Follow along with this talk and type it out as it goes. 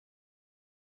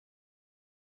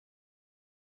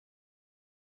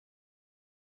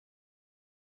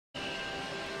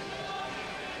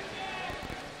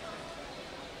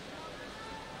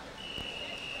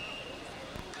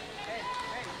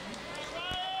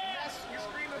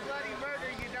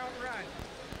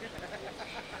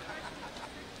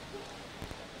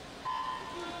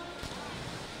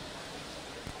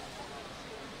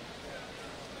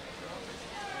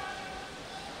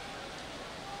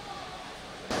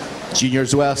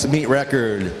Juniors West meet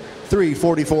record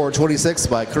 3:44.26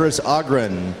 by Curtis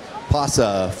Ogren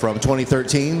Pasa from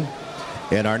 2013,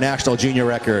 and our national junior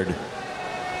record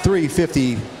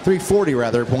 3:40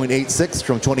 rather, .86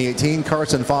 from 2018,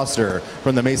 Carson Foster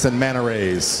from the Mason Manta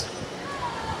Rays.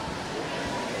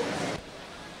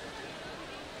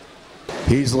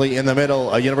 Heasley in the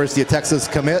middle, a University of Texas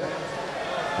commit,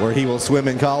 where he will swim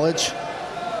in college.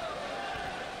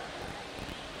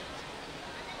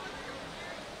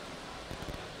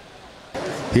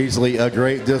 Heasley, a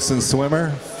great distance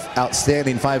swimmer,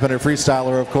 outstanding 500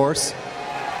 freestyler, of course.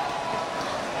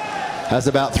 Has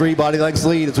about 3 body lengths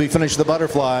lead as we finish the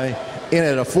butterfly in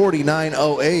at a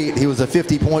 49.08. He was a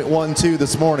 50.12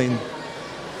 this morning,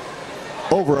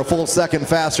 over a full second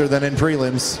faster than in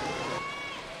prelims.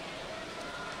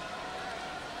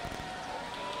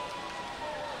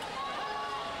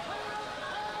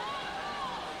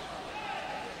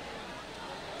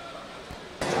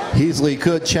 Heasley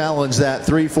could challenge that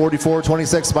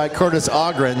 3:44.26 by Curtis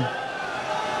Ogren.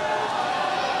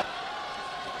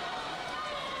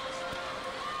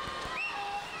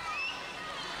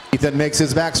 Ethan makes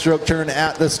his backstroke turn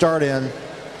at the start end.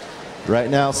 Right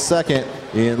now, second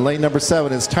in lane number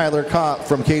 7 is Tyler Kopp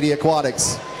from Katy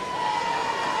Aquatics.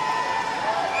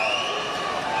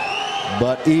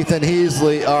 But Ethan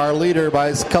Heasley, our leader by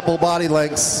a couple body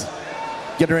lengths,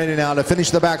 getting ready now to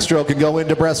finish the backstroke and go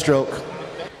into breaststroke.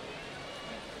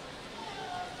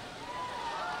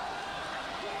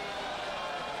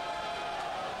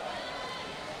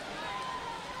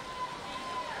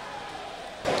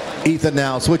 Ethan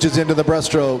now switches into the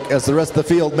breaststroke as the rest of the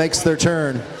field makes their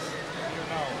turn.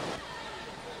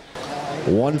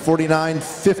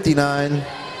 1:49.59.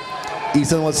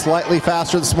 Ethan was slightly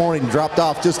faster this morning, dropped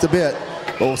off just a bit,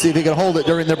 but we'll see if he can hold it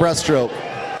during the breaststroke.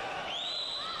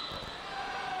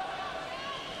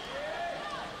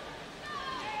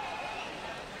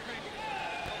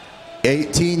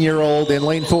 '18-year-old in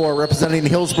lane 4 representing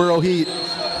Hillsboro Heat.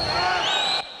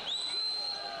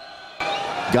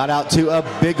 Got out to a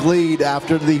big lead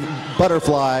after the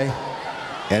butterfly,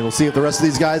 and we'll see if the rest of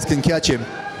these guys can catch him.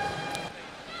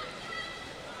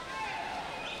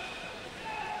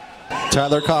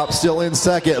 Tyler Kopp still in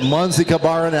second. Munzy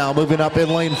Kabbara now moving up in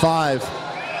lane 5.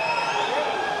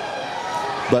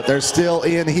 But they're still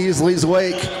in Heasley's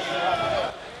wake.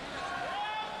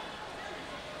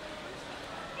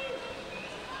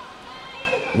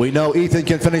 We know Ethan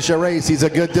can finish a race. He's a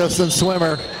good distance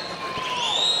swimmer.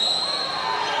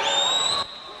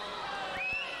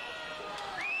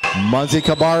 Munzy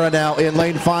Kabbara now in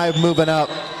lane 5 moving up.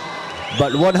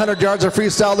 But 100 yards of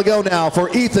freestyle to go now for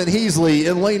Ethan Heasley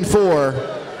in lane 4.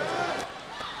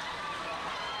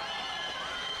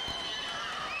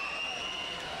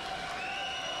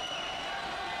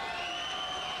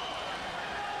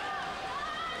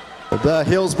 The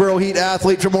Hillsboro Heat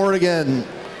athlete from Oregon,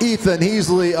 Ethan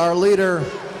Heasley, our leader.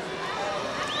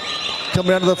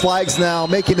 Coming under the flags now,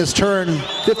 making his turn,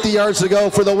 50 yards to go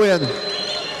for the win.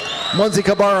 Munzy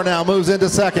Kabbara now moves into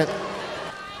second.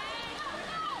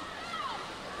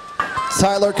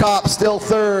 Tyler Kopp still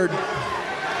third.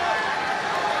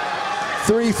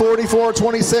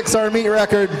 3:44.26 our meet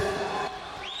record.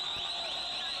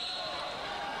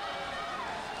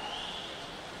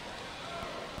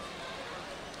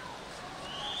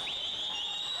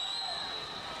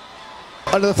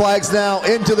 Under the flags now,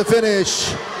 into the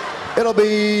finish. It'll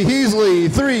be Heasley,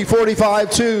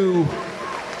 3:45.2.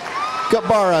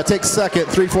 Kabbara takes second,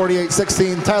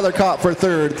 3:48.16. Tyler Kopp for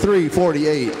third,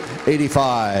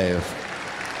 3:48.85.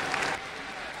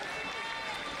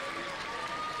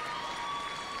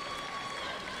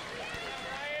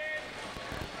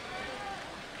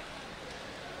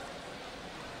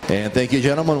 And thank you,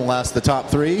 gentlemen. We'll ask the top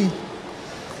 3.